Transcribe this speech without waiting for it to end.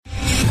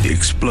the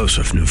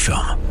explosive new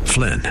film,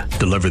 Flynn,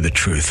 Deliver the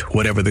Truth,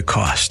 Whatever the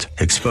Cost,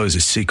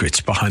 exposes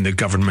secrets behind the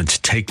government's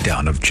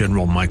takedown of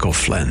General Michael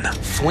Flynn.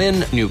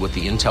 Flynn knew what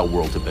the intel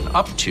world had been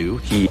up to.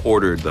 He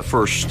ordered the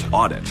first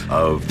audit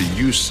of the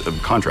use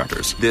of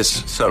contractors.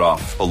 This set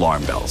off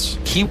alarm bells.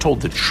 He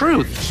told the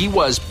truth. He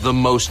was the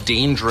most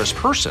dangerous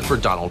person for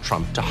Donald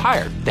Trump to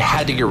hire. They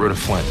had to get rid of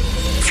Flynn.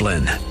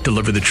 Flynn,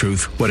 Deliver the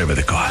Truth, Whatever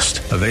the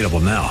Cost. Available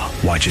now.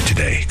 Watch it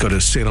today. Go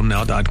to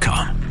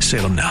salemnow.com.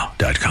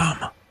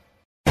 salemnow.com.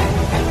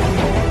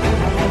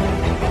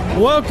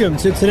 Welcome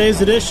to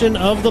today's edition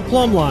of the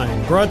Plumb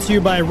Line, brought to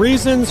you by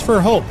Reasons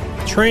for Hope,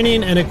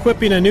 training and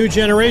equipping a new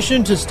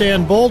generation to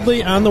stand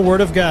boldly on the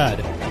Word of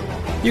God.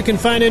 You can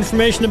find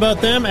information about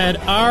them at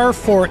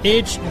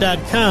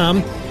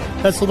r4h.com.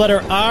 That's the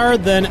letter R,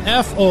 then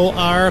F-O-R-H.com.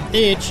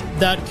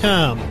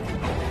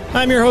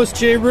 I'm your host,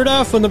 Jay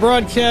Rudolph. On the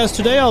broadcast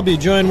today, I'll be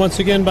joined once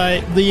again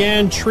by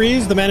Leanne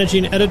Trees, the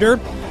managing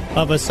editor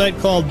of a site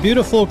called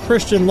Beautiful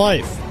Christian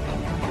Life.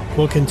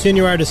 We'll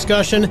continue our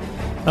discussion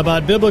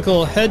about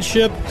biblical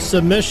headship,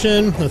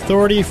 submission,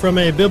 authority from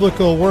a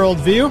biblical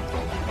worldview.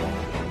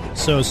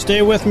 So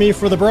stay with me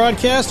for the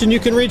broadcast, and you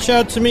can reach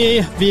out to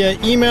me via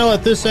email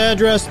at this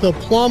address,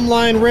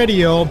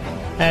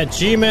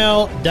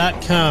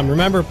 theplumblineradio@gmail.com.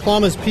 Remember,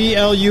 Plumb is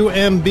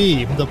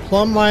P-L-U-M-B,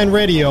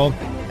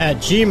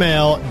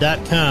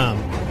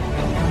 theplumblineradio@gmail.com.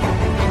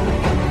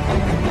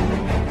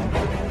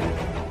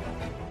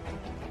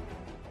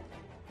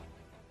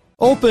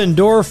 Open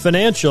Door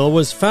Financial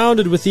was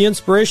founded with the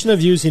inspiration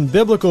of using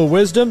biblical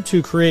wisdom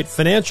to create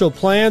financial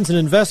plans and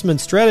investment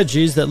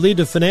strategies that lead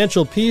to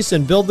financial peace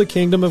and build the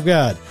kingdom of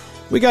God.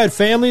 We guide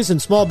families and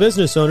small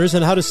business owners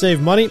on how to save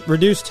money,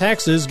 reduce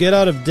taxes, get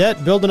out of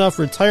debt, build enough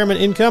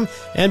retirement income,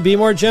 and be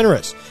more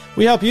generous.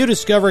 We help you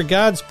discover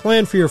God's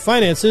plan for your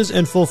finances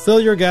and fulfill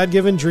your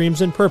God-given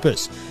dreams and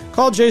purpose.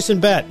 Call Jason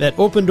Batt at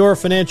Open Door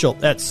Financial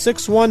at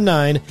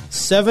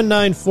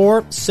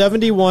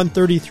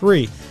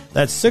 619-794-7133.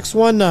 That's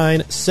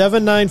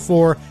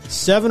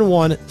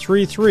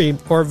 619-794-7133,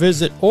 or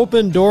visit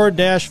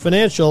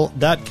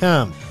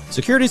opendoor-financial.com.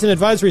 Securities and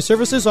advisory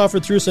services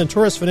offered through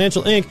Centaurus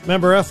Financial Inc.,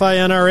 member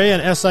FINRA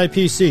and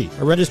SIPC,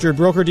 a registered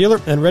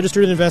broker-dealer and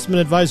registered investment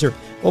advisor.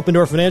 Open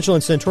Door Financial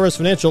and Centaurus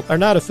Financial are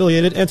not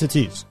affiliated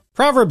entities.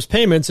 Proverbs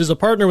Payments is a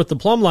partner with the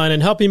Plumb Line in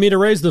helping me to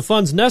raise the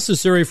funds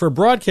necessary for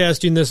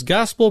broadcasting this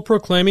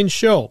gospel-proclaiming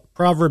show.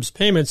 Proverbs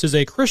Payments is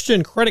a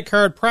Christian credit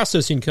card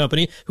processing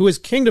company who is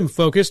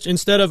kingdom-focused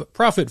instead of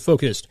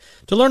profit-focused.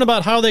 To learn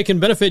about how they can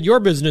benefit your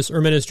business or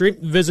ministry,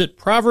 visit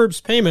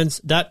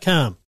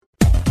proverbspayments.com.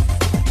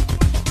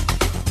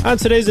 On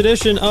today's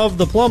edition of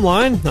The Plumb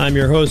Line, I'm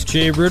your host,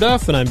 Jay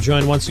Rudolph, and I'm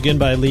joined once again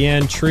by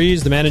Leanne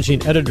Trees, the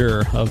managing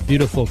editor of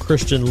Beautiful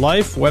Christian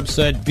Life,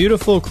 website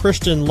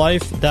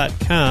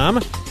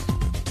beautifulchristianlife.com.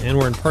 And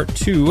we're in part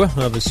 2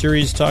 of a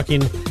series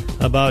talking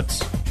about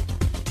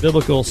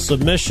biblical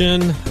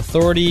submission,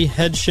 authority,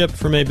 headship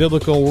from a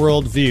biblical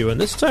worldview. And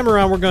this time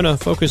around, we're going to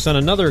focus on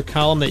another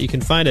column that you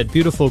can find at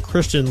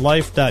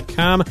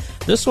beautifulchristianlife.com.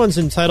 This one's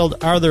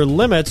entitled, Are There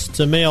Limits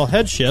to Male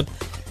Headship?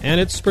 And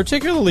it's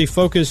particularly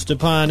focused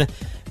upon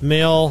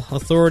male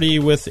authority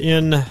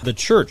within the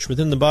church,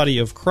 within the body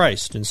of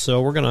Christ. And so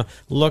we're going to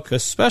look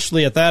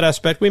especially at that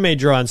aspect. We may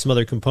draw on some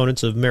other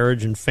components of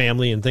marriage and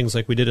family and things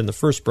like we did in the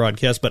first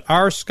broadcast. But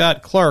R.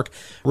 Scott Clark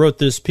wrote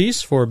this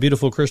piece for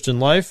Beautiful Christian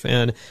Life,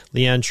 and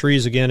Leanne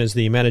Trees, again, is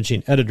the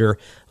managing editor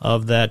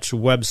of that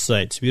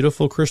website,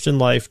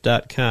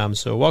 beautifulchristianlife.com.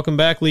 So welcome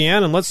back,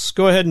 Leanne, and let's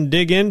go ahead and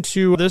dig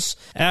into this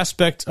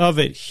aspect of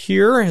it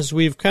here as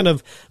we've kind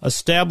of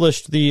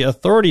established the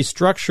authority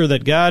structure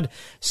that God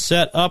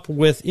set up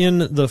within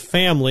the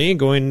family,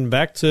 going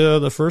back to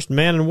the first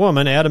man and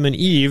woman, Adam and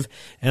Eve,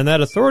 and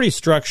that authority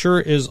structure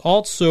is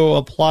also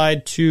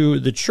applied to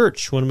the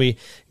church when we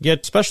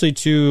get especially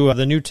to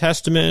the New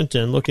Testament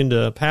and look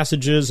into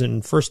passages,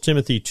 and 1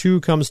 Timothy 2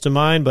 comes to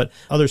mind, but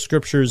other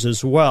scriptures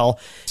as well.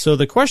 So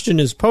the question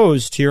is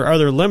posed here, are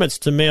there limits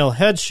to male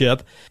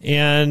headship?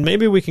 And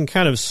maybe we can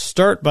kind of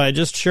start by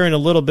just sharing a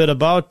little bit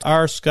about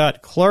R.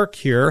 Scott Clark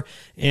here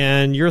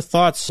and your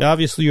thoughts.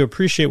 Obviously, you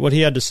appreciate what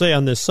he had to say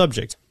on this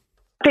subject.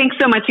 Thanks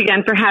so much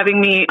again for having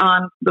me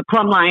on the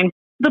Plumb Line.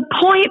 The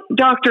point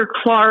Dr.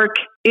 Clark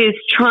is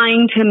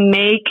trying to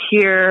make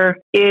here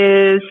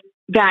is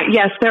that,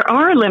 yes, there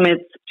are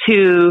limits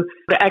to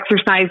the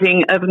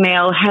exercising of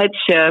male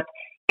headship,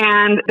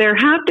 and there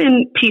have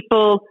been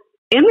people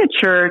in the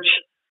church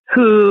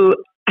who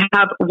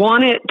have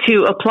wanted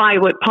to apply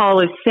what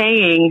Paul is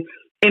saying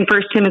in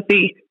 1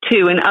 Timothy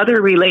 2 and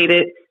other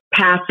related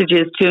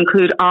passages to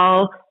include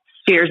all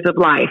spheres of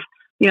life.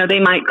 You know, they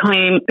might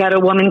claim that a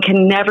woman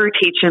can never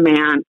teach a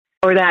man,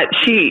 or that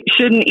she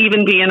shouldn't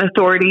even be an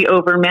authority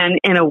over men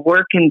in a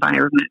work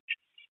environment.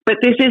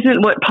 But this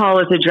isn't what Paul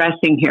is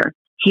addressing here.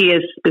 He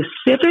is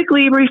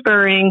specifically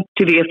referring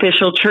to the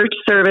official church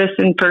service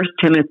in 1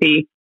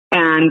 Timothy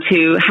and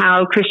to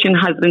how Christian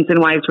husbands and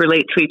wives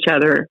relate to each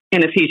other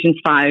in Ephesians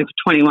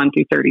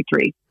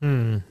 5:21-33.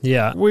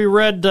 Yeah. We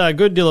read a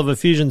good deal of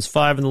Ephesians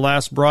 5 in the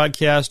last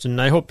broadcast, and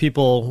I hope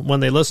people, when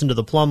they listen to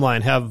the Plumb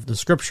Line, have the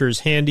scriptures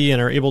handy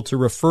and are able to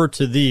refer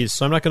to these.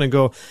 So I'm not going to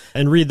go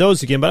and read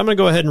those again, but I'm going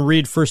to go ahead and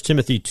read 1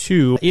 Timothy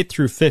 2,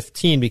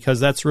 8-15, because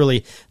that's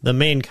really the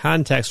main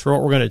context for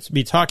what we're going to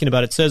be talking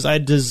about. It says, I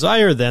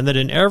desire then that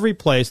in every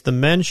place the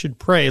men should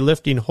pray,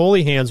 lifting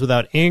holy hands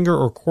without anger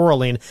or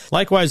quarreling.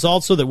 Likewise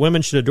also that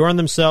women should adorn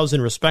themselves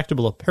in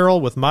respectable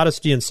apparel with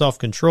modesty and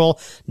self-control,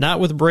 not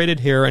with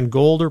braided hair and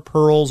gold or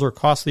pearls or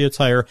costly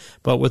attire,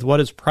 but with what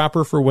is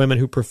proper for women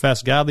who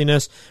profess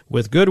godliness,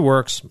 with good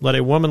works. Let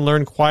a woman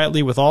learn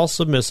quietly with all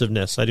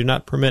submissiveness. I do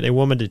not permit a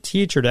woman to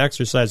teach or to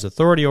exercise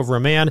authority over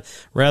a man.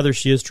 Rather,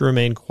 she is to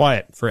remain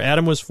quiet. For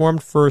Adam was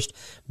formed first,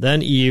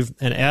 then Eve,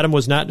 and Adam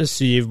was not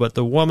deceived, but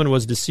the woman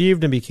was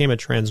deceived and became a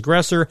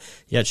transgressor.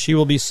 Yet she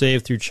will be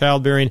saved through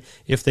childbearing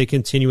if they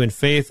continue in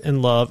faith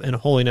and love and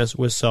holiness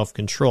with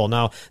self-control.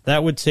 Now,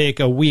 that would take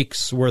a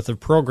week's worth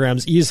of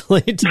programs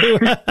easily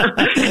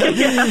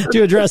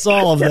to address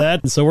all of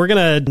that. So we're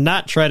going to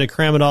not try to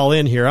cram it all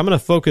in here. I'm going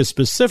to focus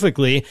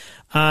specifically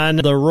on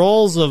the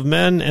roles of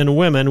men and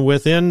women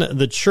within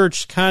the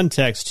church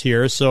context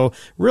here. So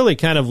really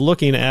kind of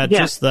looking at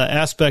just the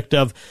aspect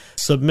of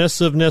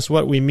submissiveness,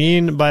 what we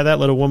mean by that.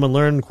 Let a woman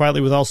learn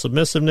quietly with all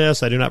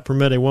submissiveness. I do not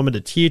permit a woman to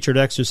teach or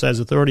to exercise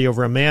authority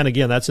over a man.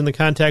 Again, that's in the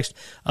context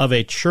of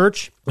a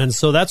church. And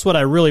so that's what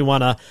I really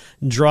want to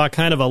draw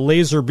kind of a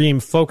laser beam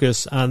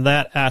focus on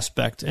that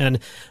aspect. And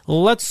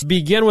let's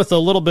begin with a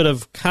little bit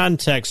of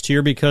context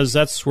here, because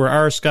that's where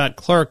R. Scott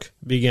Clark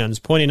begins,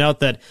 pointing out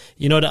that,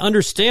 to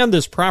understand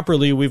this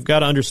properly, we've got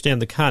to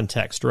understand the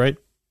context, right?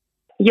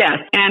 Yes,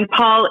 and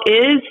Paul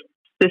is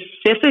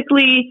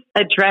specifically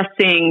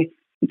addressing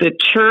the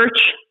church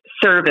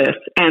service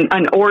and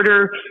an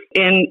order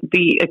in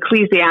the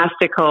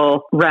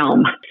ecclesiastical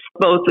realm,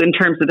 both in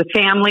terms of the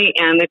family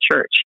and the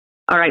church.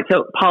 All right,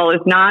 so Paul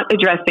is not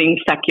addressing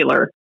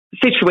secular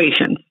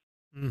situations.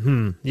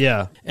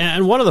 Yeah.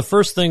 And one of the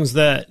first things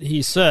that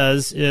he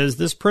says is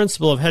this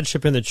principle of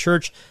headship in the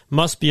church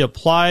must be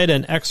applied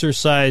and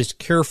exercised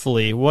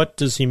carefully. What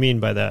does he mean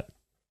by that?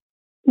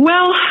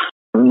 Well,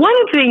 one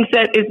of the things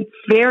that is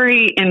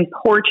very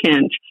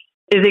important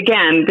is,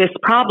 again, this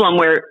problem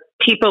where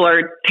people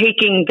are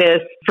taking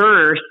this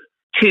verse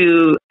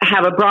to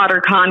have a broader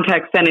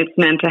context than it's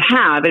meant to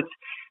have. It's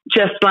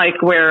just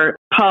like where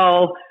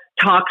Paul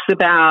talks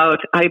about,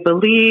 I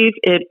believe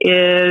it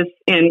is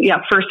in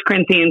 1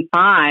 Corinthians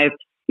 5,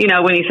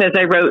 when he says,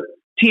 I wrote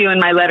to you in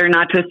my letter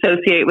not to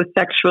associate with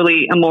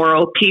sexually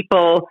immoral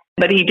people,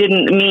 but he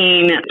didn't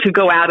mean to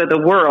go out of the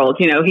world.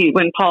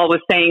 When Paul was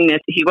saying this,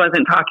 he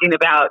wasn't talking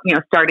about,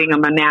 starting a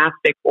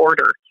monastic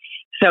order.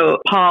 So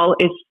Paul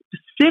is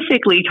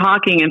specifically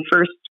talking in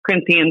 1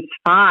 Corinthians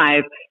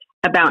 5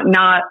 about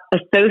not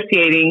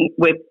associating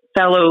with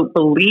fellow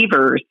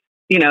believers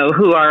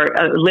who are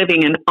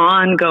living an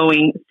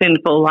ongoing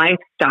sinful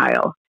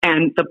lifestyle.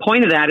 And the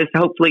point of that is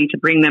hopefully to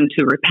bring them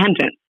to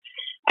repentance.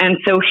 And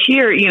so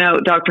here,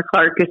 Dr.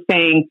 Clark is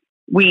saying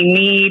we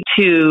need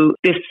to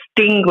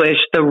distinguish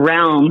the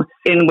realm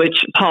in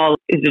which Paul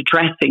is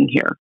addressing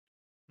here,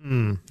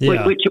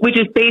 which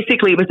is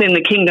basically within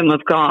the kingdom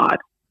of God.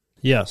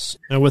 Yes.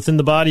 And within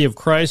the body of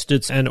Christ,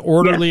 it's an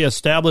orderly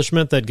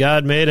establishment that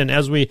God made. And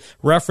as we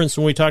referenced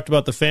when we talked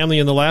about the family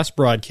in the last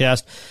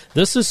broadcast,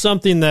 this is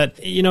something that,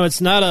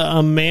 it's not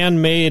a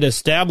man-made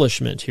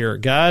establishment here.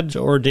 God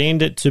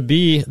ordained it to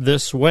be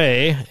this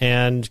way.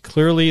 And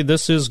clearly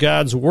this is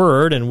God's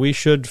word, and we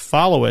should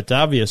follow it,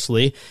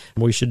 obviously.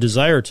 We should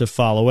desire to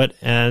follow it.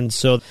 And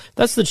so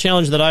that's the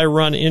challenge that I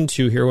run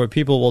into here, where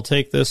people will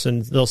take this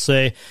and they'll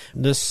say,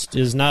 this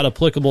is not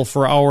applicable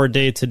for our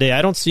day today.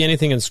 I don't see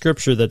anything in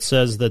Scripture that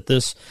says that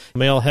this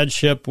male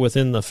headship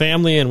within the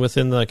family and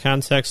within the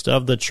context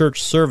of the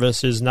church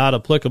service is not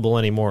applicable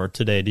anymore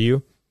today. Do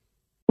you?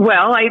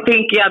 Well, I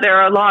think, there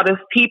are a lot of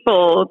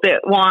people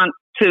that want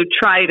to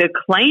try to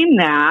claim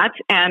that,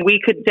 and we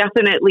could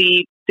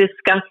definitely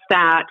discuss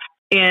that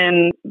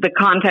in the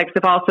context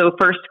of also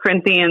 1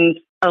 Corinthians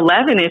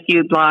 11, if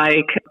you'd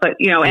like, but,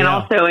 and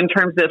also in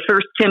terms of 1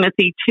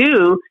 Timothy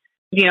 2,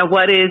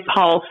 what is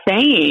Paul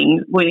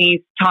saying when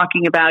he's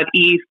talking about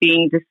Eve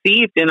being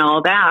deceived and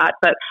all that?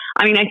 But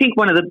I think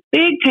one of the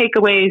big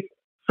takeaways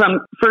from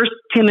 1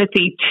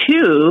 Timothy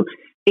 2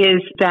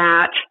 is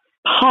that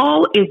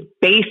Paul is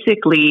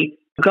basically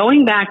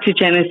going back to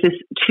Genesis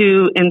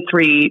 2 and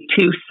 3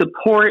 to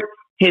support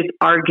his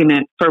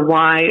argument for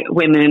why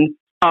women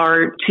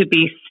are to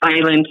be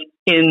silent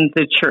in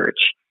the church.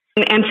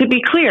 And to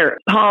be clear,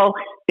 Paul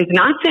is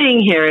not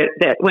saying here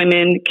that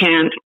women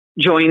can't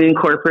join in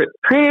corporate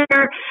prayer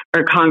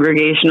or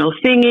congregational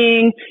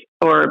singing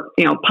or,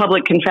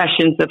 public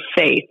confessions of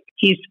faith.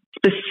 He's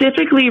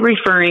specifically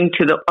referring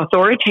to the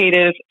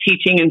authoritative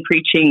teaching and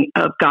preaching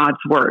of God's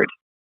word.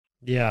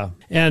 Yeah,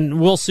 and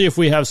we'll see if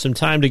we have some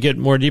time to get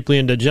more deeply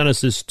into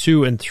Genesis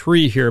 2 and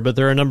 3 here, but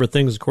there are a number of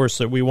things, of course,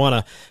 that we want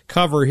to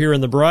cover here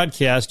in the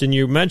broadcast, and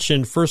you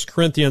mentioned 1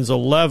 Corinthians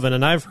 11,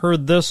 and I've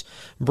heard this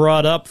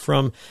brought up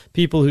from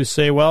people who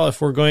say, well,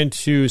 if we're going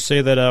to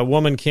say that a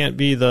woman can't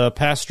be the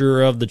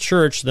pastor of the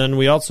church, then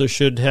we also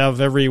should have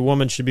every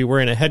woman should be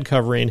wearing a head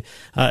covering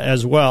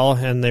as well,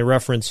 and they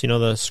reference,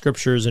 the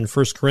scriptures in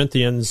 1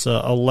 Corinthians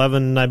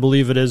 11, I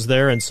believe it is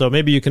there, and so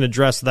maybe you can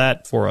address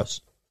that for us.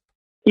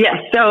 Yes.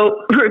 So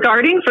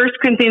regarding 1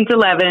 Corinthians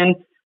 11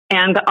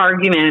 and the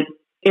argument,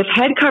 if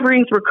head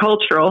coverings were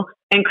cultural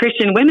and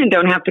Christian women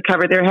don't have to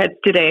cover their heads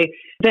today,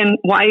 then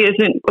why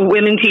isn't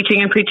women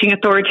teaching and preaching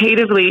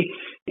authoritatively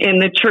in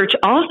the church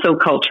also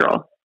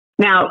cultural?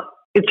 Now,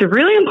 it's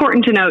really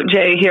important to note,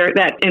 Jay, here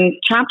that in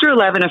chapter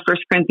 11 of 1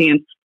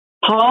 Corinthians,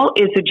 Paul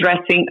is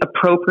addressing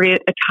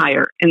appropriate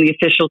attire in the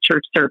official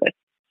church service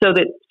so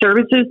that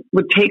services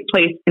would take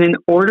place in an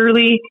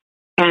orderly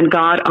and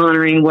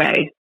God-honoring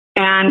way.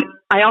 And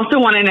I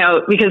also want to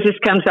note, because this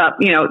comes up,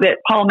 that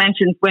Paul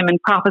mentions women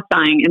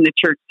prophesying in the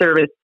church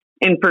service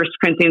in 1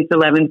 Corinthians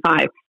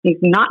 11:5. He's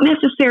not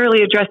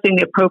necessarily addressing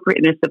the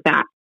appropriateness of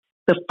that.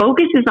 The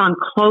focus is on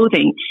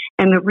clothing.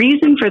 And the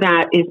reason for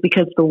that is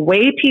because the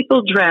way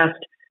people dressed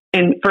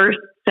in first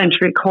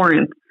century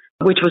Corinth,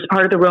 which was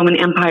part of the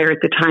Roman Empire at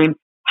the time,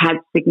 had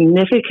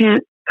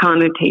significant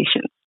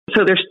connotations.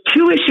 So there's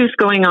two issues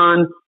going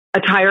on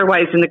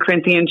attire-wise in the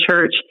Corinthian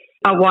church.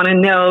 I want to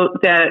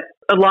note that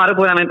a lot of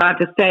what I'm about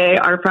to say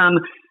are from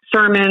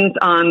sermons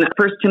on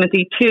 1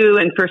 Timothy 2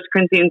 and 1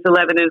 Corinthians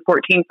 11 and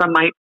 14 from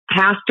my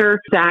pastor,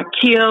 Zach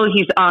Keel.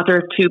 He's author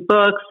of 2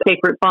 books,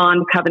 Sacred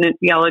Bond, Covenant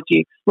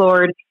Theology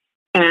Explored,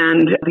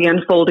 and The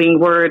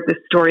Unfolding Word, the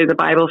story of the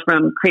Bible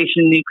from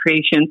creation, new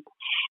creation.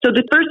 So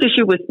the first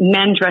issue was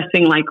men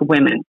dressing like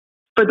women.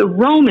 For the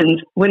Romans,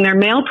 when their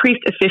male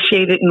priests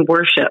officiated in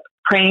worship,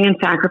 praying and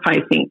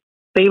sacrificing,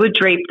 they would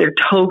drape their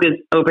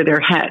togas over their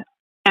heads.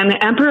 And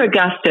the Emperor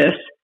Augustus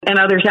and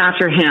others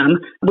after him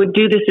would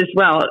do this as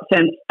well,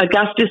 since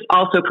Augustus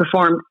also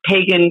performed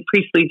pagan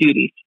priestly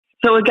duties.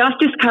 So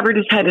Augustus covered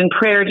his head in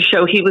prayer to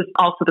show he was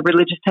also the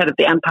religious head of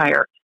the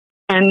empire.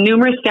 And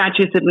numerous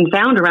statues have been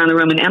found around the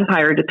Roman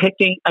Empire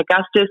depicting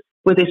Augustus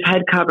with his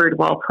head covered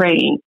while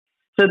praying.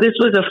 So this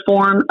was a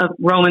form of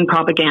Roman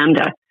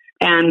propaganda.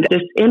 And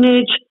this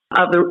image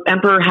of the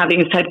emperor having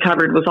his head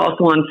covered was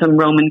also on some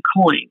Roman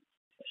coins.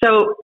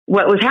 So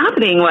what was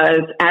happening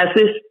was, as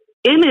this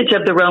image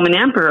of the Roman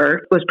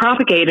emperor was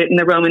propagated in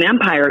the Roman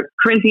Empire,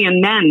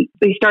 Corinthian men,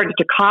 they started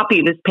to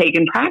copy this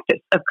pagan practice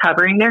of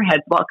covering their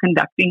heads while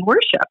conducting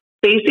worship,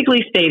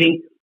 basically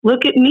stating,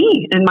 look at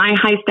me and my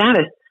high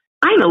status.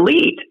 I'm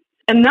elite.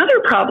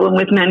 Another problem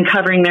with men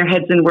covering their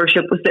heads in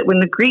worship was that when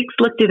the Greeks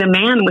looked at a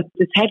man with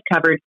his head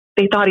covered,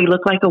 they thought he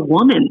looked like a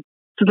woman.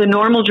 So the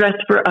normal dress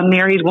for a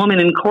married woman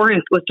in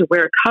Corinth was to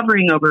wear a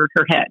covering over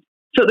her head.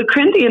 So the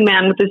Corinthian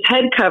man with his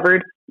head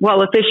covered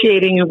while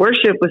officiating in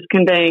worship was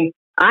conveying,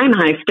 I'm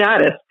high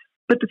status.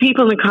 But the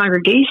people in the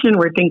congregation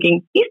were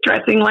thinking, he's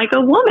dressing like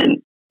a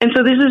woman. And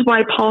so this is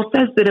why Paul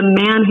says that a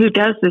man who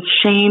does this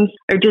shames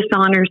or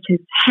dishonors his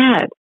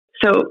head.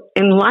 So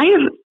in light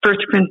of 1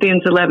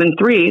 Corinthians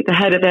 11:3, the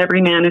head of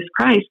every man is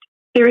Christ,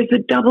 there is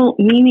a double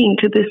meaning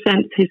to this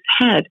sense, his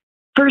head.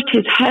 First,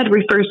 his head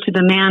refers to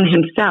the man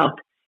himself.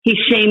 He's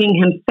shaming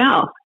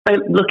himself by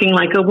looking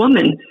like a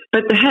woman.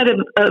 But the head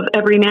of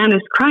every man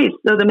is Christ,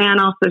 so the man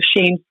also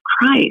shames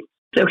Christ.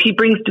 So he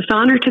brings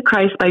dishonor to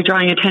Christ by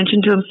drawing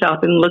attention to himself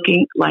and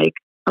looking like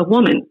a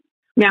woman.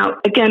 Now,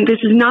 again, this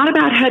is not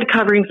about head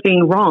coverings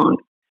being wrong.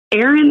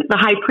 Aaron, the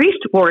high priest,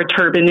 wore a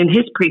turban in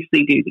his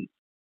priestly duties.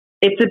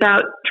 It's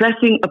about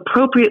dressing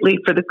appropriately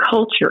for the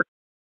culture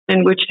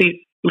in which these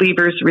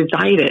believers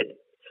resided.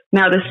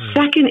 Now, the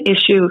second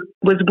issue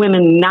was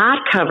women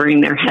not covering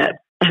their heads,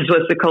 as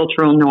was the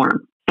cultural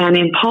norm. And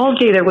in Paul's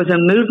day, there was a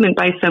movement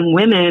by some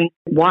women,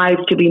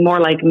 wives, to be more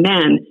like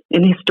men,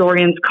 and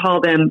historians call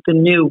them the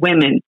new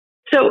women.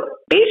 So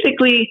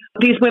basically,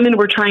 these women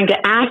were trying to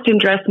act and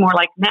dress more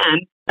like men.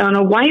 And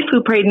a wife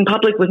who prayed in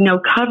public with no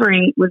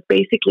covering was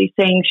basically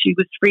saying she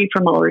was free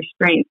from all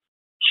restraint.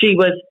 She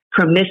was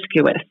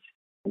promiscuous.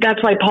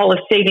 That's why Paul is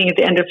stating at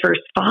the end of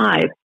verse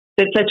 5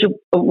 that such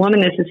a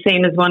woman is the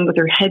same as one with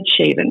her head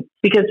shaven,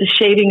 because the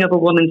shaving of a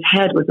woman's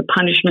head was a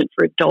punishment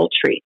for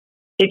adultery.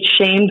 It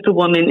shamed the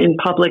woman in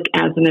public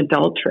as an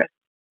adulteress.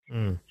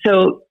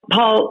 So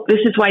Paul, this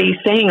is why he's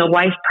saying a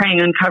wife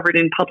praying uncovered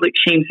in public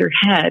shames her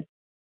head.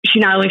 She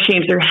not only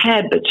shames her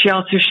head, but she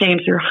also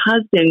shames her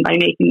husband by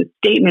making the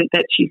statement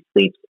that she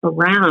sleeps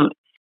around.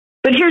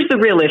 But here's the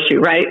real issue,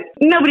 right?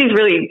 Nobody's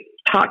really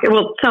talking,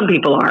 well, some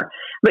people are,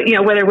 but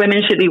whether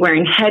women should be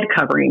wearing head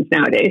coverings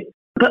nowadays.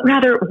 But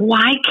rather,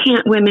 why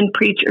can't women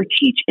preach or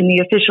teach in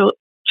the official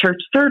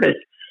church service?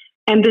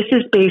 And this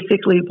is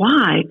basically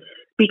why.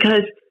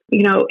 Because,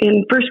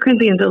 in 1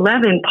 Corinthians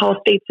 11, Paul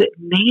states that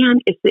man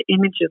is the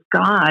image of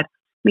God,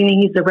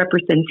 meaning he's a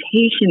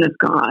representation of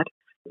God.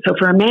 So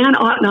for a man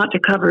ought not to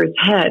cover his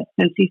head,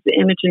 since he's the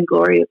image and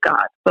glory of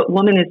God. But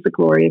woman is the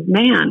glory of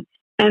man.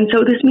 And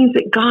so this means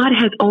that God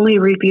has only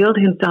revealed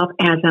himself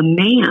as a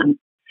man.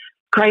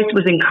 Christ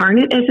was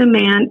incarnate as a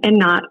man and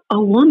not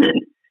a woman.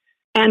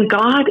 And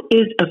God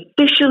is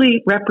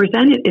officially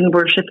represented in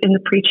worship in the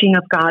preaching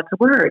of God's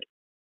word.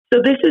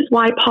 So this is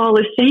why Paul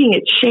is saying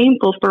it's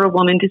shameful for a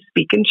woman to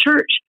speak in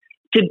church.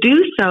 To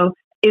do so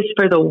is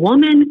for the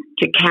woman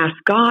to cast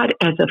God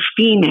as a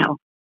female,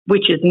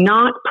 which is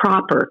not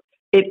proper.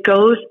 It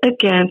goes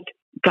against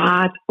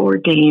God's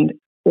ordained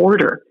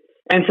order.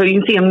 And so you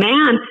can see a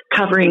man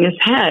covering his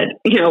head,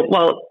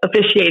 while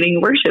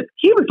officiating worship.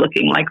 He was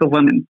looking like a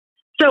woman.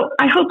 So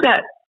I hope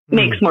that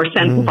makes more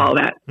sense of all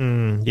that.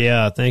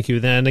 Yeah, thank you.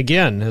 Then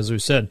again, as we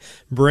said,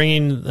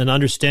 bringing an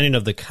understanding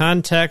of the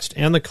context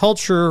and the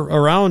culture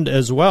around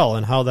as well,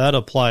 and how that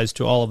applies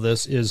to all of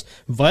this is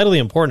vitally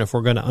important if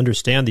we're going to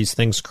understand these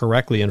things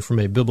correctly and from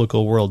a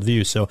biblical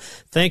worldview. So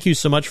thank you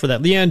so much for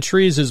that. Leanne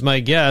Trees is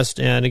my guest,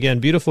 and again,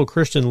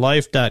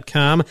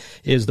 beautifulchristianlife.com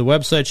is the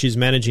website. She's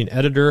managing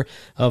editor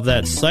of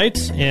that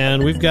site,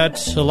 and we've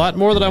got a lot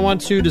more that I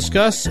want to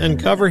discuss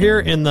and cover here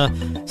in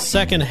the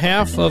second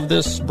half of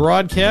this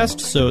broadcast,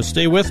 so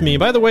stay with me.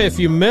 By the way, if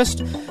you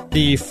missed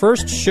the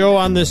first show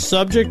on this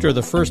subject or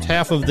the first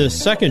half of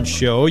this second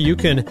show, you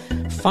can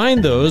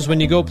find those when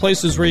you go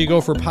places where you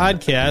go for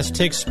podcasts.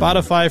 Take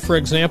Spotify, for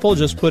example.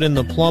 Just put in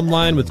the Plumb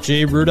Line with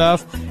Jay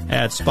Rudolph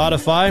at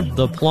Spotify,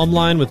 the Plumb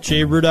Line with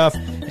Jay Rudolph,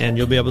 and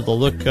you'll be able to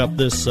look up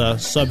this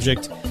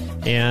subject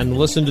and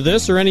listen to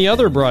this or any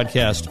other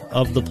broadcast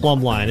of the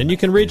Plumb Line. And you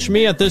can reach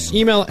me at this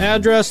email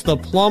address,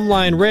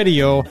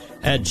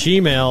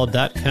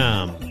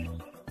 theplumblineradio@gmail.com.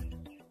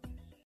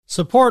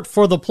 Support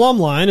for the Plumb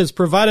Line is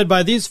provided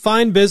by these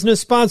fine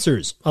business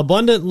sponsors: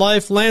 Abundant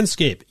Life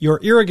Landscape, your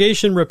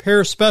irrigation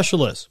repair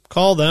specialist.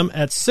 Call them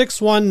at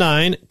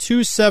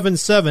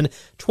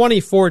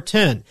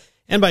 619-277-2410.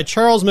 And by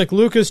Charles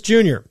McLucas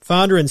Jr.,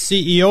 founder and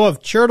CEO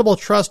of Charitable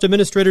Trust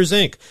Administrators,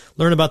 Inc.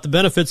 Learn about the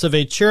benefits of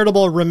a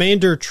charitable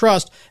remainder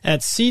trust at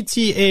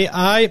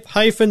ctai-ca.com.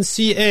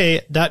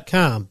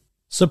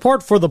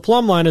 Support for the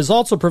Plumb Line is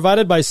also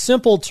provided by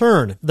Simple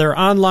Turn. Their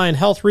online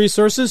health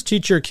resources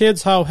teach your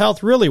kids how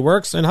health really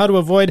works and how to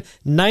avoid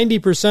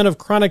 90% of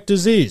chronic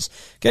disease.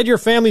 Get your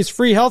family's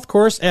free health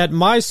course at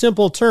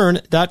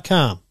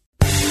mysimpleturn.com.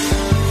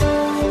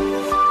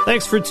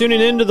 Thanks for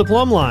tuning in to the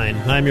Plumb Line.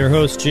 I'm your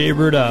host, Jay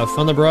Rudolph.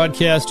 On the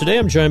broadcast today,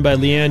 I'm joined by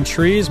Leanne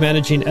Trees,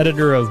 managing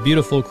editor of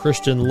Beautiful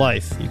Christian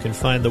Life. You can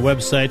find the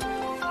website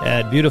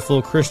at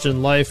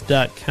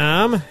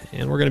beautifulchristianlife.com,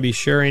 and we're going to be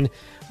sharing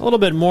a little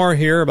bit more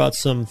here about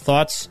some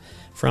thoughts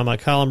from a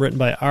column written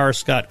by R.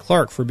 Scott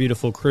Clark for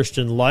Beautiful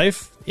Christian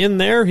Life. In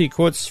there, he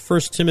quotes 1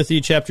 Timothy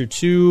chapter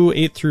 2,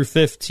 8 through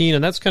 15,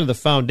 and that's kind of the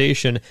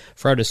foundation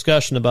for our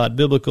discussion about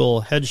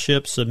biblical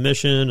headship,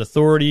 submission,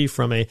 authority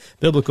from a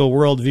biblical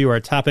worldview,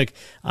 our topic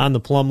on the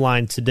Plumb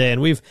Line today.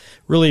 And we've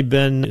really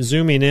been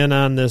zooming in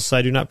on this: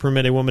 I do not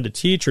permit a woman to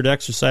teach or to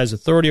exercise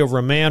authority over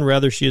a man,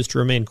 rather she is to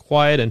remain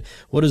quiet. And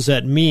what does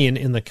that mean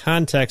in the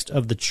context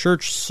of the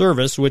church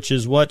service, which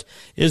is what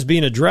is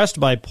being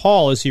addressed by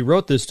Paul as he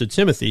wrote this to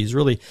Timothy. He's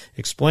really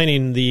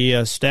explaining the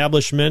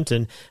establishment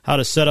and how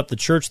to set up the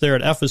church there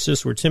at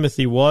Ephesus where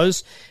Timothy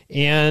was,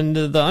 and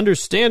the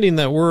understanding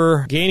that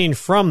we're gaining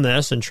from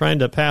this and trying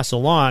to pass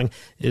along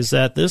is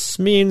that this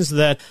means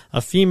that a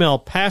female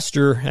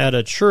pastor at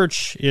a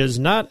church is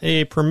not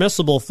a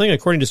permissible thing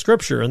according to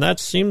Scripture, and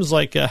that seems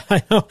like,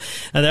 I know,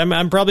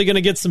 I'm probably going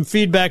to get some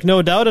feedback,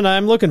 no doubt, and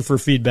I'm looking for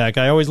feedback.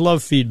 I always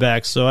love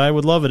feedback, so I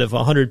would love it if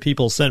 100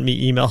 people sent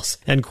me emails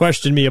and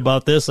questioned me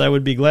about this. I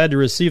would be glad to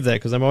receive that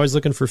because I'm always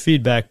looking for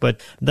feedback,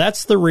 but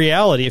that's the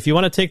reality. If you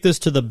want to take this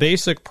to the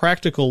basic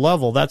practical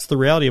level, that's the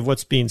reality of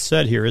what's being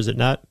said here, is it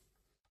not?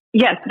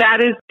 Yes,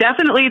 that is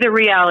definitely the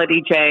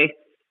reality, Jay.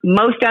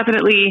 Most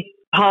definitely,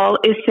 Paul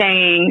is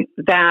saying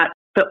that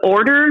the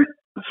order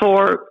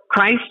for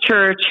Christ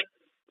Church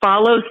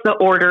follows the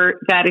order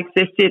that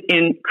existed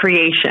in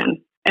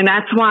creation. And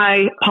that's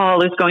why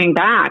Paul is going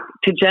back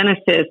to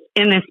Genesis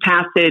in this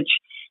passage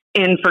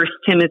in 1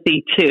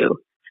 Timothy 2.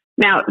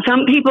 Now,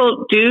 some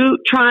people do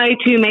try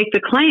to make the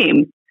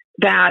claim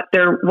that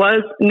there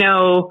was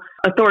no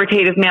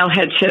authoritative male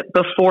headship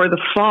before the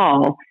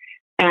fall,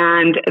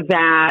 and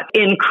that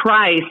in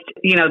Christ,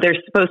 there's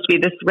supposed to be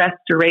this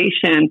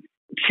restoration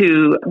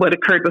to what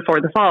occurred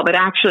before the fall. But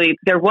actually,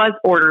 there was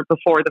order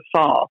before the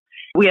fall.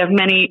 We have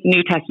many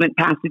New Testament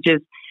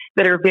passages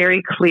that are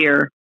very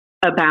clear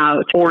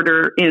about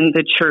order in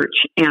the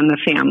church and the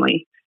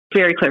family.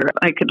 Very clear.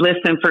 I could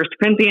list them: 1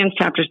 Corinthians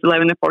chapters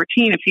 11 and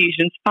 14,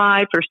 Ephesians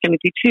 5, 1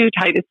 Timothy 2,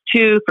 Titus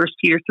 2, 1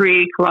 Peter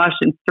 3,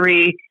 Colossians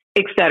 3,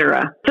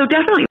 etc. So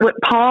definitely what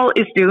Paul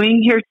is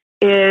doing here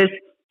is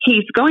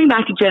he's going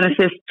back to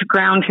Genesis to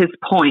ground his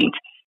point.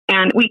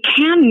 And we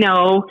can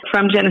know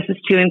from Genesis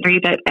 2 and 3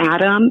 that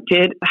Adam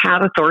did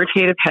have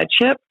authoritative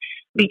headship,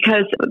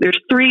 because there's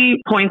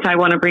 3 points I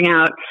want to bring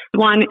out.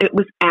 One, it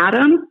was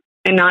Adam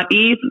and not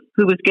Eve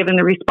who was given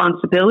the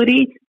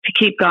responsibility to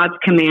keep God's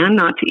command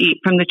not to eat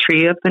from the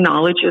tree of the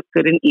knowledge of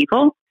good and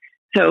evil.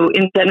 So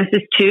in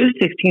Genesis 2,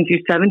 16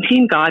 through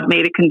 17, God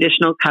made a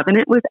conditional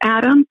covenant with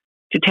Adam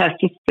to test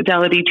his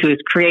fidelity to his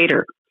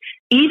creator.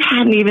 Eve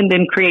hadn't even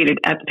been created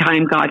at the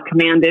time God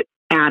commanded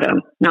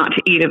Adam not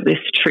to eat of this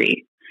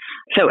tree.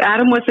 So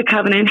Adam was the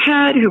covenant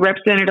head who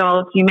represented all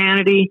of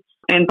humanity,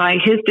 and by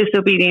his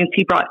disobedience,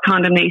 he brought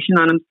condemnation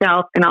on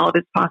himself and all of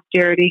his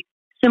posterity.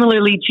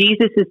 Similarly,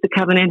 Jesus is the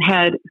covenant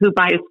head who,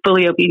 by his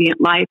fully obedient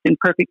life and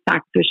perfect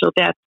sacrificial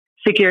death,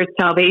 secured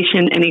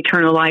salvation and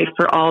eternal life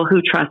for all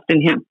who trust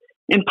in him.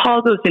 And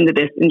Paul goes into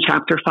this in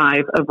chapter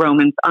 5 of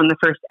Romans on the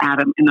first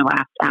Adam and the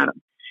last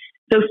Adam.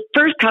 So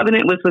first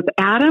covenant was with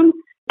Adam.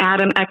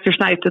 Adam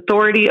exercised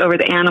authority over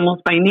the animals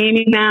by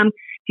naming them.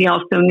 He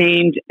also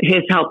named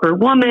his helper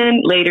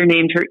woman, later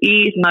named her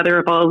Eve, mother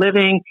of all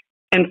living.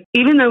 And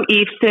even though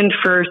Eve sinned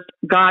first,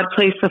 God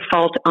placed the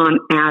fault on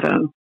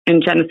Adam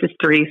in Genesis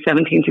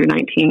 3:17 through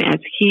 19, as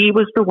he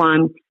was the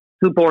one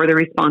who bore the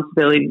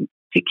responsibility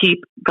to keep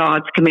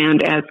God's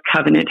command as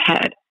covenant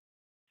head.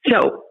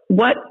 So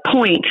what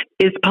point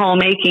is Paul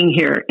making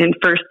here in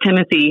 1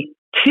 Timothy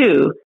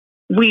 2?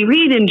 We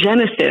read in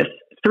Genesis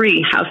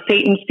 3 how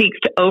Satan seeks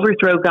to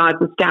overthrow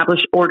God's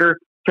established order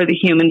for the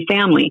human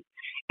family.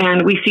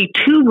 And we see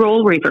two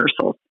role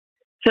reversals.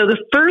 So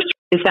the first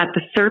is that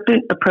the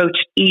serpent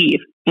approached Eve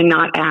and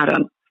not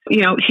Adam.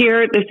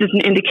 Here, this is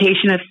an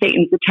indication of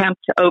Satan's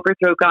attempt to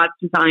overthrow God's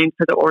design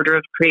for the order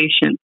of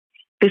creation.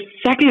 The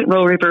second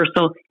role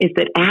reversal is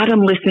that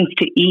Adam listens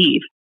to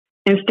Eve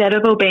instead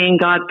of obeying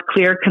God's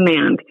clear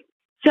command.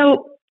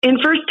 So in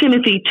 1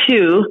 Timothy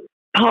 2,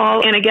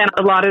 Paul, and again,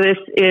 a lot of this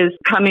is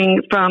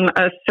coming from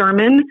a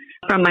sermon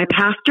from my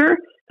pastor,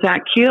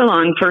 Zach Keel,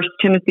 on 1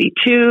 Timothy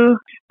 2,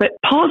 but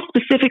Paul's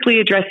specifically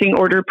addressing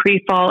order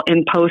pre-fall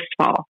and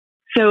post-fall.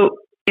 So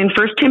in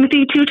 1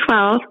 Timothy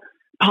 2:12,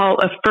 Paul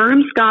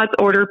affirms God's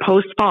order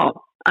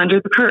post-fall under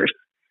the curse.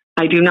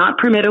 I do not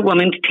permit a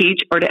woman to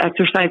teach or to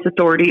exercise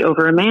authority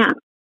over a man.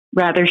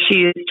 Rather,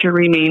 she is to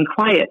remain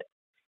quiet.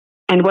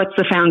 And what's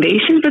the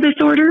foundation for this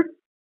order?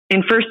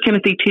 In 1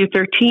 Timothy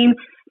 2:13,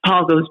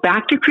 Paul goes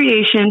back to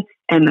creation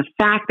and the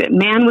fact that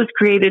man was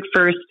created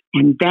first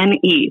and then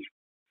Eve.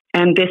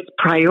 And this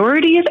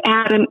priority of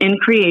Adam in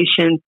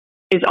creation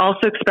is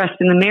also expressed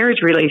in the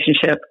marriage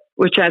relationship,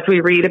 which, as we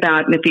read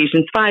about in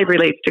Ephesians 5,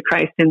 relates to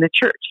Christ in the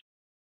church.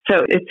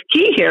 So it's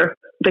key here.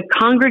 The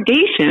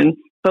congregation,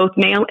 both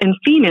male and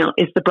female,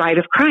 is the bride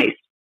of Christ,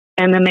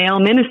 and the male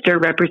minister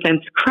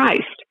represents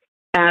Christ,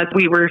 as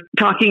we were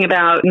talking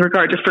about in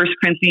regard to 1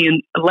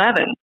 Corinthians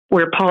 11,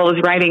 where Paul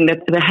is writing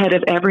that the head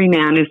of every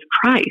man is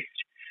Christ.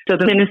 So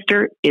the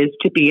minister is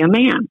to be a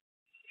man.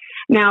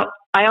 Now,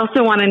 I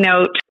also want to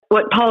note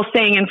what Paul's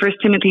saying in 1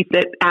 Timothy,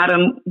 that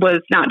Adam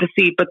was not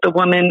deceived, but the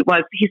woman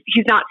was.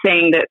 He's not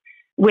saying that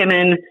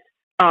women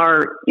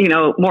are,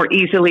 more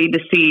easily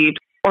deceived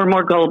or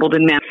more gullible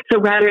than men. So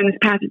rather, in this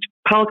passage,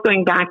 Paul's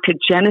going back to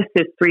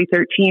Genesis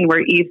 3:13, where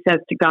Eve says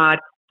to God,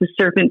 the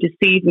serpent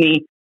deceived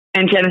me,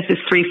 and Genesis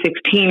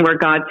 3:16, where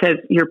God says,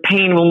 your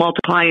pain will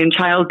multiply in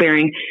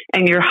childbearing,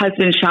 and your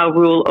husband shall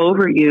rule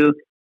over you.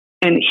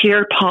 And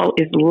here Paul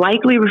is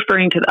likely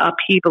referring to the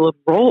upheaval of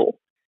role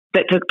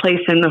that took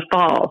place in the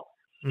fall.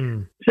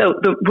 So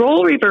the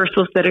role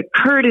reversals that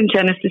occurred in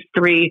Genesis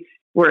 3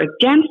 were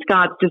against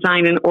God's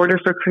design and order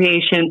for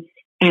creation.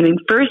 And in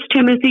 1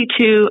 Timothy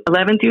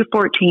 2:11 through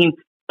 14,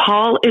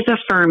 Paul is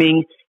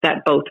affirming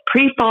that both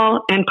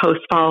pre-fall and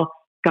post-fall,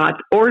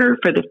 God's order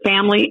for the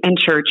family and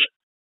church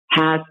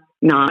has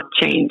not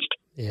changed.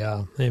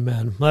 Yeah,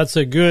 amen. That's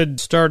a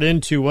good start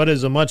into what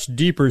is a much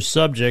deeper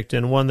subject,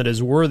 and one that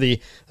is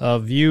worthy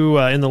of you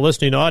in the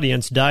listening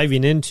audience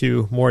diving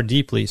into more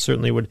deeply.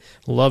 Certainly would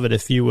love it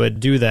if you would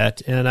do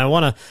that. And I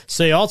want to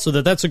say also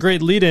that that's a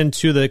great lead-in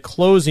to the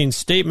closing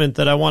statement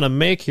that I want to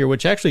make here,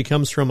 which actually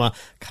comes from a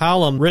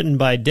column written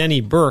by Denny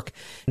Burke.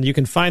 And you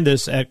can find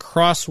this at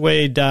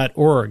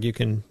crossway.org. You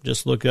can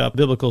just look up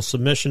Biblical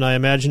Submission. I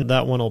imagine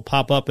that one will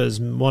pop up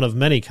as one of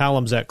many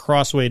columns at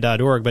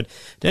crossway.org. But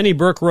Denny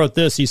Burke wrote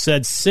this. He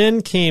said,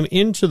 sin came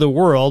into the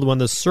world when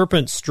the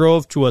serpent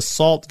strove to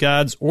assault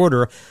God's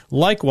order,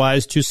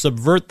 likewise to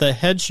subvert the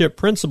headship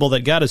principle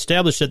that God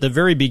established at the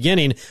very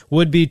beginning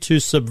would be to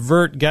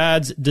subvert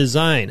God's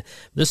design.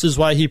 This is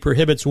why he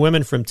prohibits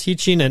women from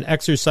teaching and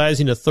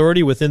exercising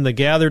authority within the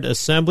gathered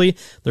assembly.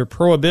 Their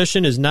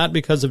prohibition is not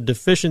because of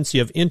deficiency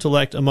of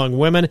intellect among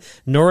women,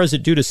 nor is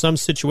it due to some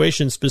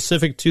situation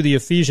specific to the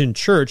Ephesian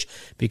church.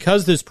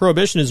 Because this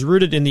prohibition is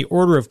rooted in the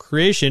order of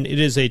creation, it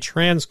is a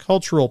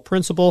transcultural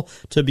principle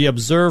to be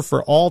observed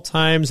for all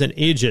times and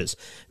ages.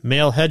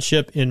 Male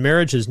headship in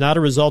marriage is not a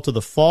result of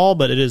the fall,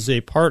 but it is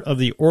a part of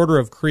the order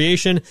of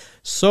creation.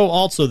 So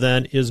also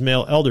then is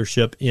male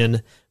eldership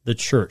in the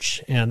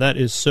church. And that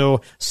is so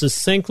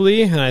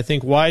succinctly and I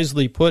think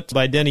wisely put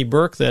by Denny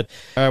Burke that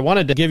I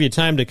wanted to give you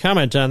time to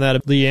comment on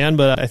that, Leanne,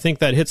 but I think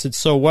that hits it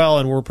so well,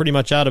 and we're pretty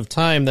much out of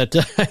time, that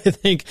I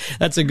think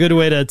that's a good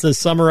way to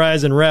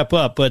summarize and wrap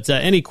up. But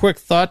any quick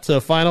thought to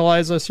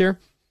finalize us here?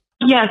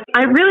 Yes,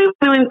 I really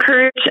want to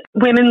encourage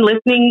women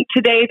listening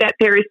today that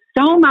there is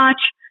so much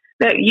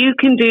that you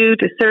can do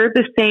to serve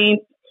the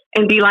saints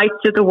and be lights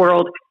to the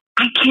world.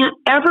 I can't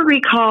ever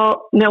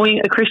recall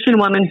knowing a Christian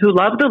woman who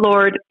loved the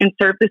Lord and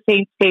served the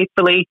saints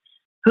faithfully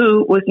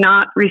who was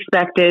not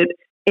respected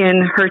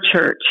in her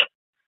church.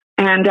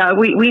 And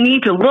we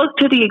need to look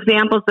to the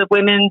examples of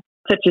women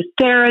such as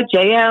Sarah,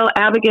 Jael,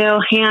 Abigail,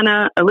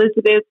 Hannah,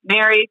 Elizabeth,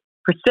 Mary,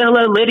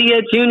 Priscilla,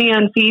 Lydia, Junia,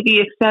 and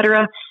Phoebe,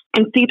 etc.,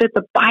 and see that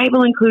the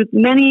Bible includes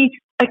many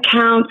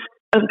accounts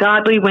of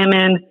godly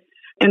women,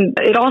 and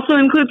it also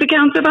includes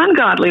accounts of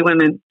ungodly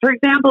women. For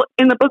example,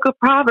 in the book of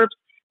Proverbs,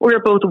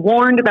 we're both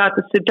warned about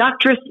the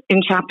seductress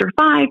in chapter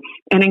 5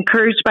 and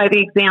encouraged by the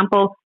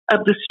example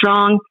of the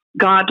strong,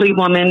 godly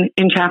woman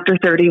in chapter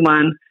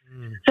 31.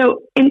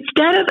 So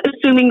instead of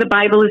assuming the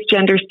Bible is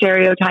gender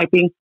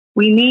stereotyping,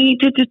 we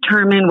need to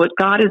determine what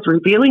God is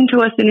revealing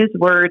to us in His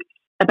Word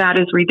about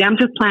His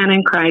redemptive plan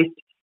in Christ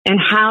and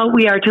how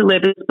we are to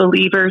live as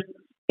believers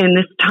in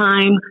this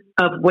time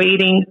of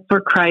waiting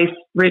for Christ's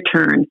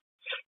return.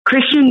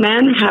 Christian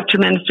men have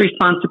tremendous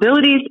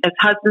responsibilities as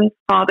husbands,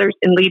 fathers,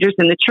 and leaders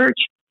in the church.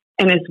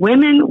 And as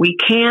women, we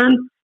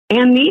can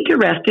and need to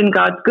rest in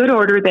God's good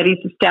order that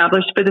He's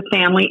established for the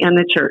family and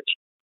the church.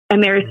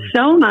 And there is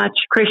so much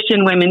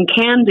Christian women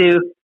can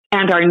do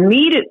and are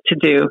needed to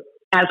do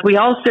as we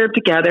all serve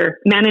together,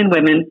 men and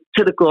women,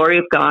 to the glory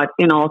of God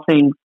in all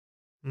things.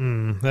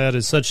 That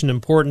is such an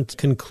important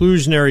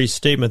conclusionary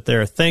statement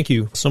there. Thank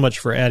you so much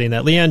for adding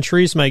that. Leanne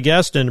Treese, my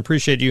guest, and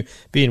appreciate you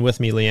being with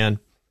me, Leanne.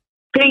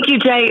 Thank you,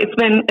 Jay. It's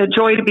been a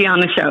joy to be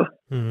on the show.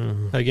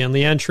 Again,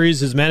 Leanne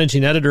Treese is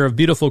managing editor of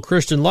Beautiful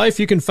Christian Life.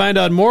 You can find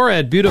out more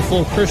at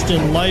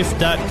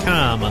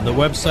beautifulchristianlife.com on the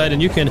website, and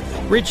you can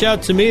reach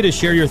out to me to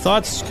share your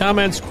thoughts,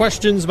 comments,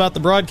 questions about the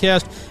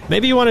broadcast.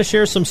 Maybe you want to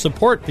share some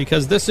support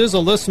because this is a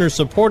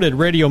listener-supported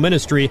radio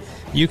ministry.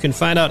 You can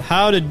find out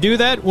how to do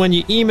that when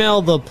you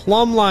email the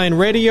Plumb Line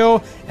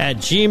Radio at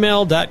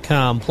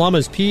gmail.com. Plumb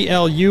is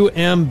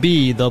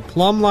P-L-U-M-B, the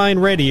Plumb Line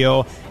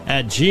Radio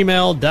at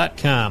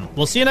gmail.com.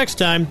 We'll see you next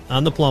time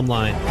on the Plumb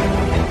Line.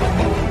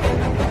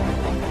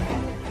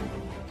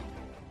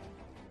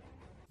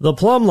 The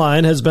Plumb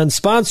Line has been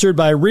sponsored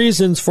by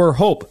Reasons for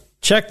Hope.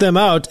 Check them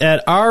out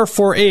at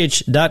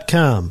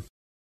r4h.com.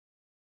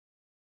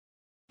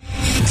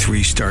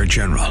 3-star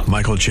General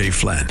Michael J.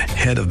 Flynn,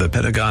 head of the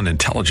Pentagon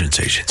Intelligence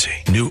Agency,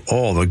 knew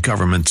all the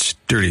government's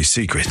dirty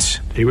secrets.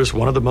 He was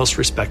one of the most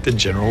respected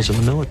generals in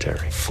the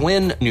military.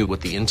 Flynn knew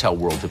what the intel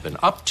world had been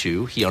up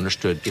to. He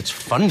understood its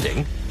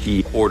funding.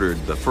 He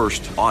ordered the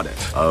first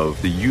audit of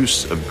the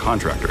use of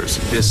contractors.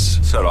 This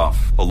set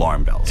off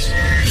alarm bells.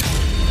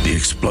 The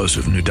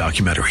explosive new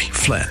documentary,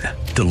 Flynn,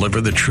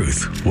 Deliver the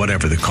Truth,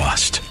 Whatever the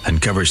Cost,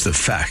 uncovers the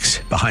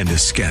facts behind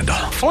this scandal.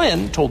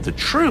 Flynn told the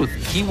truth.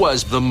 He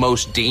was the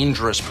most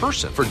dangerous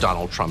person for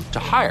Donald Trump to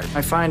hire.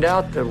 I find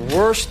out the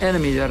worst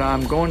enemy that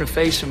I'm going to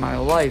face in my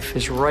life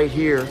is right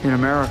here in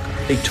America.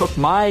 They took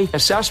my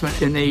assessment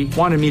and they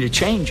wanted me to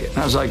change it. And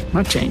I was like, I'm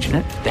not changing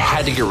it. They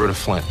had to get rid of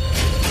Flynn.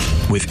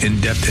 With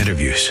in-depth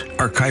interviews,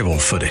 archival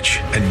footage,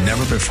 and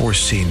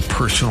never-before-seen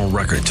personal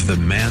records of the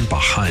man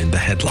behind the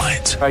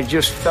headlines. I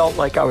just felt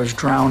like I was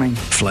drowning.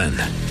 Flynn,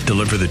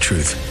 Deliver the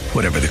Truth,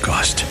 Whatever the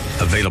Cost.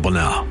 Available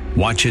now.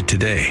 Watch it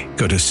today.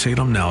 Go to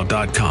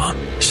salemnow.com.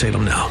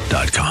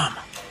 salemnow.com.